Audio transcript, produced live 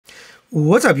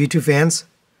What's up, YouTube fans?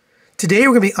 Today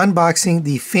we're going to be unboxing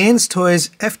the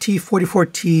FansToys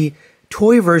FT-44T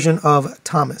toy version of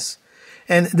Thomas.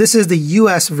 And this is the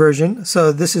US version,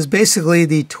 so this is basically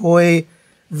the toy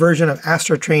version of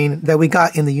Astrotrain that we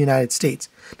got in the United States.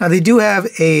 Now they do have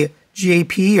a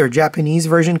JP or Japanese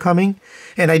version coming,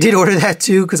 and I did order that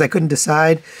too because I couldn't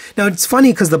decide. Now it's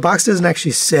funny because the box doesn't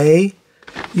actually say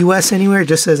US anywhere, it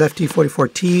just says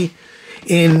FT-44T.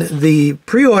 In the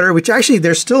pre-order, which actually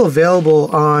they're still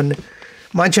available on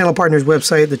my channel partner's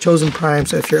website, The Chosen Prime.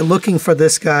 So if you're looking for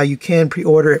this guy, you can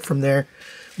pre-order it from there,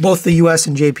 both the US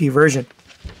and JP version.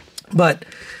 But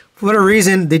for whatever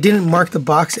reason, they didn't mark the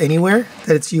box anywhere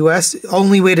that it's US. The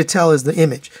only way to tell is the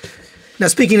image. Now,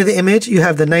 speaking of the image, you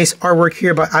have the nice artwork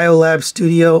here by IO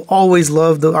Studio. Always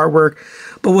love the artwork.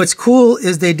 But what's cool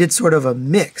is they did sort of a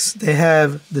mix. They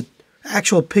have the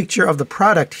actual picture of the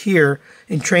product here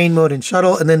in train mode and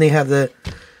shuttle, and then they have the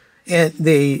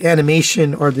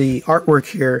animation or the artwork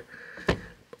here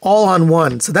all on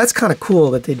one. So that's kind of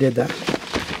cool that they did that.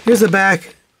 Here's the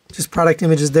back, just product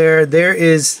images there. There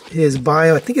is his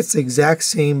bio. I think it's the exact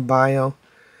same bio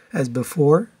as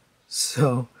before.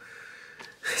 So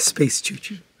space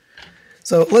choo-choo.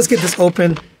 So let's get this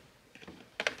open.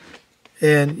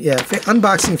 And yeah,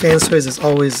 unboxing FansToys is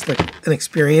always like an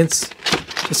experience,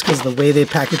 just because of the way they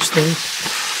package things.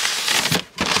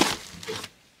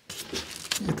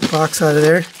 Get the box out of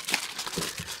there.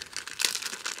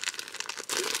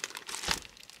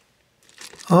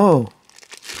 Oh,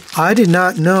 I did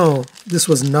not know this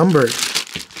was numbered.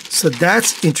 So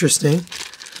that's interesting.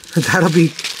 That'll be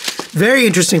very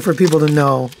interesting for people to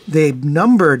know. They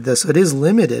numbered this, so it is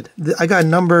limited. I got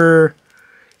number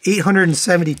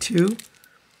 872.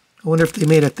 I wonder if they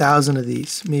made 1,000 of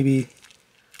these. Maybe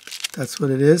that's what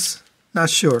it is. Not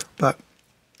sure, but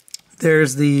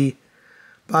there's the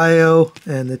bio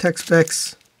and the tech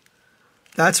specs.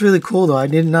 That's really cool though. I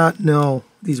did not know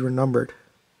these were numbered.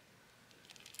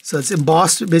 So it's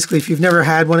embossed. Basically, if you've never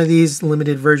had one of these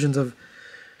limited versions of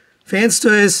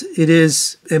FansToys, it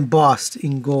is embossed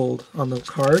in gold on the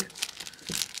card.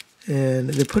 And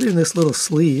they put it in this little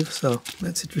sleeve, so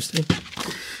that's interesting.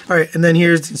 All right, and then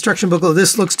here's the instruction booklet.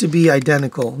 This looks to be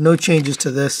identical. No changes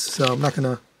to this, so I'm not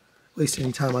going to waste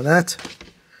any time on that.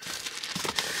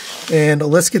 And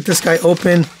let's get this guy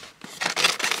open.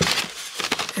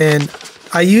 And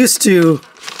I used to,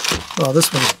 well,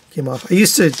 this one came off. I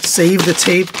used to save the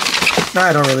tape. Now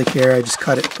I don't really care. I just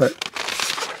cut it. But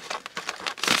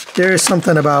there is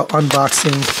something about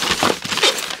unboxing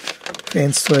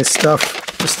FansToys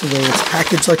stuff, just the way it's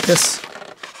packaged like this.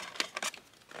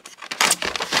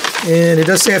 And it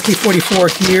does say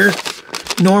FT-44 here.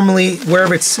 Normally,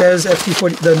 wherever it says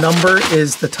FT-40, the number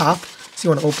is the top. So you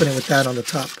want to open it with that on the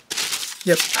top.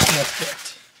 Yep, that's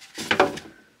correct.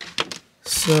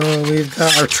 So we've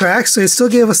got our track. So it still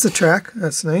gave us the track.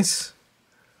 That's nice.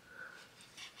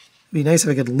 It'd be nice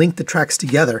if I could link the tracks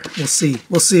together. We'll see.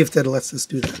 We'll see if that lets us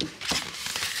do that.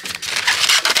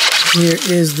 Here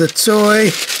is the toy.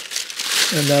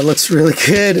 And that looks really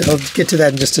good. I'll get to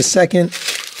that in just a second.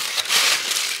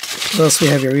 What else we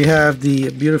have here? We have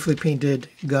the beautifully painted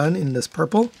gun in this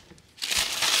purple.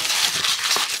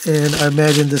 And I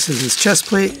imagine this is his chest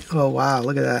plate. Oh wow,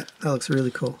 look at that. That looks really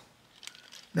cool.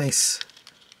 Nice.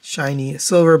 Shiny.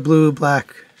 Silver, blue,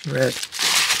 black, red.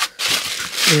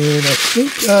 And I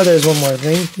think there's one more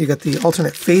thing. You got the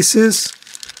alternate faces.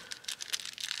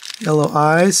 Yellow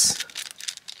eyes.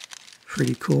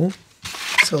 Pretty cool.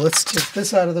 So let's take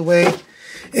this out of the way.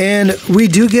 And we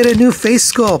do get a new face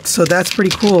sculpt, so that's pretty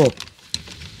cool.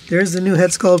 There's the new head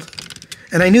sculpt.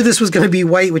 And I knew this was going to be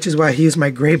white, which is why I used my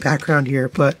gray background here,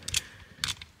 but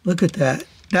look at that.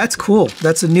 That's cool.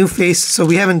 That's a new face. So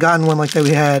we haven't gotten one like that.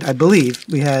 We had, I believe,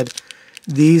 we had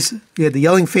these. We had the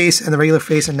yelling face and the regular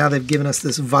face, and now they've given us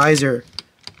this visor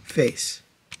face.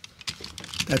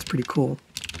 That's pretty cool.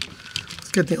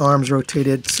 Let's get the arms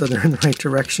rotated so they're in the right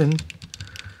direction.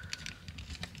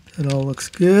 It all looks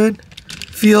good.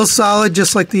 Feels solid,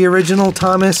 just like the original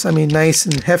Thomas. I mean, nice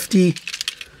and hefty.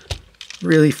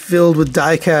 Really filled with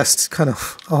die casts kind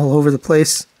of all over the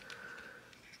place.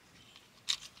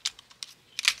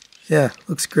 Yeah,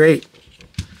 looks great.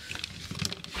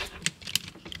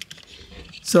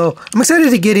 So I'm excited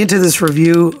to get into this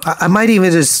review. I might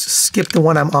even just skip the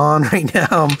one I'm on right now.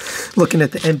 I'm looking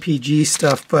at the MPG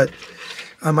stuff, but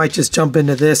I might just jump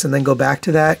into this and then go back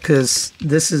to that because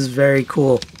this is very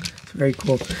cool. It's very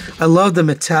cool. I love the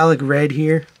metallic red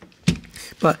here.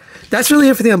 But that's really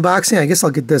it for the unboxing. I guess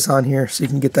I'll get this on here so you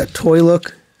can get that toy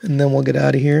look, and then we'll get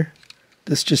out of here.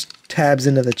 This just tabs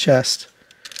into the chest.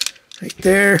 Right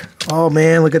there. Oh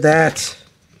man, look at that.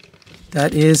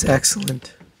 That is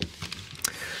excellent.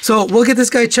 So we'll get this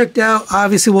guy checked out.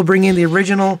 Obviously, we'll bring in the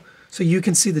original so you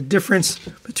can see the difference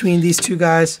between these two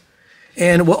guys.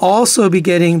 And we'll also be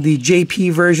getting the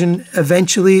JP version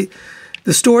eventually.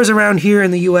 The stores around here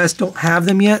in the US don't have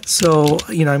them yet, so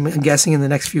I'm guessing in the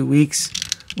next few weeks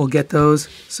we'll get those.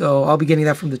 So I'll be getting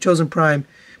that from the Chosen Prime.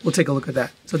 We'll take a look at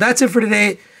that. So that's it for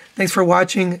today. Thanks for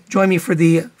watching. Join me for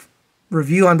the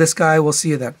review on this guy. We'll see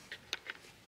you then.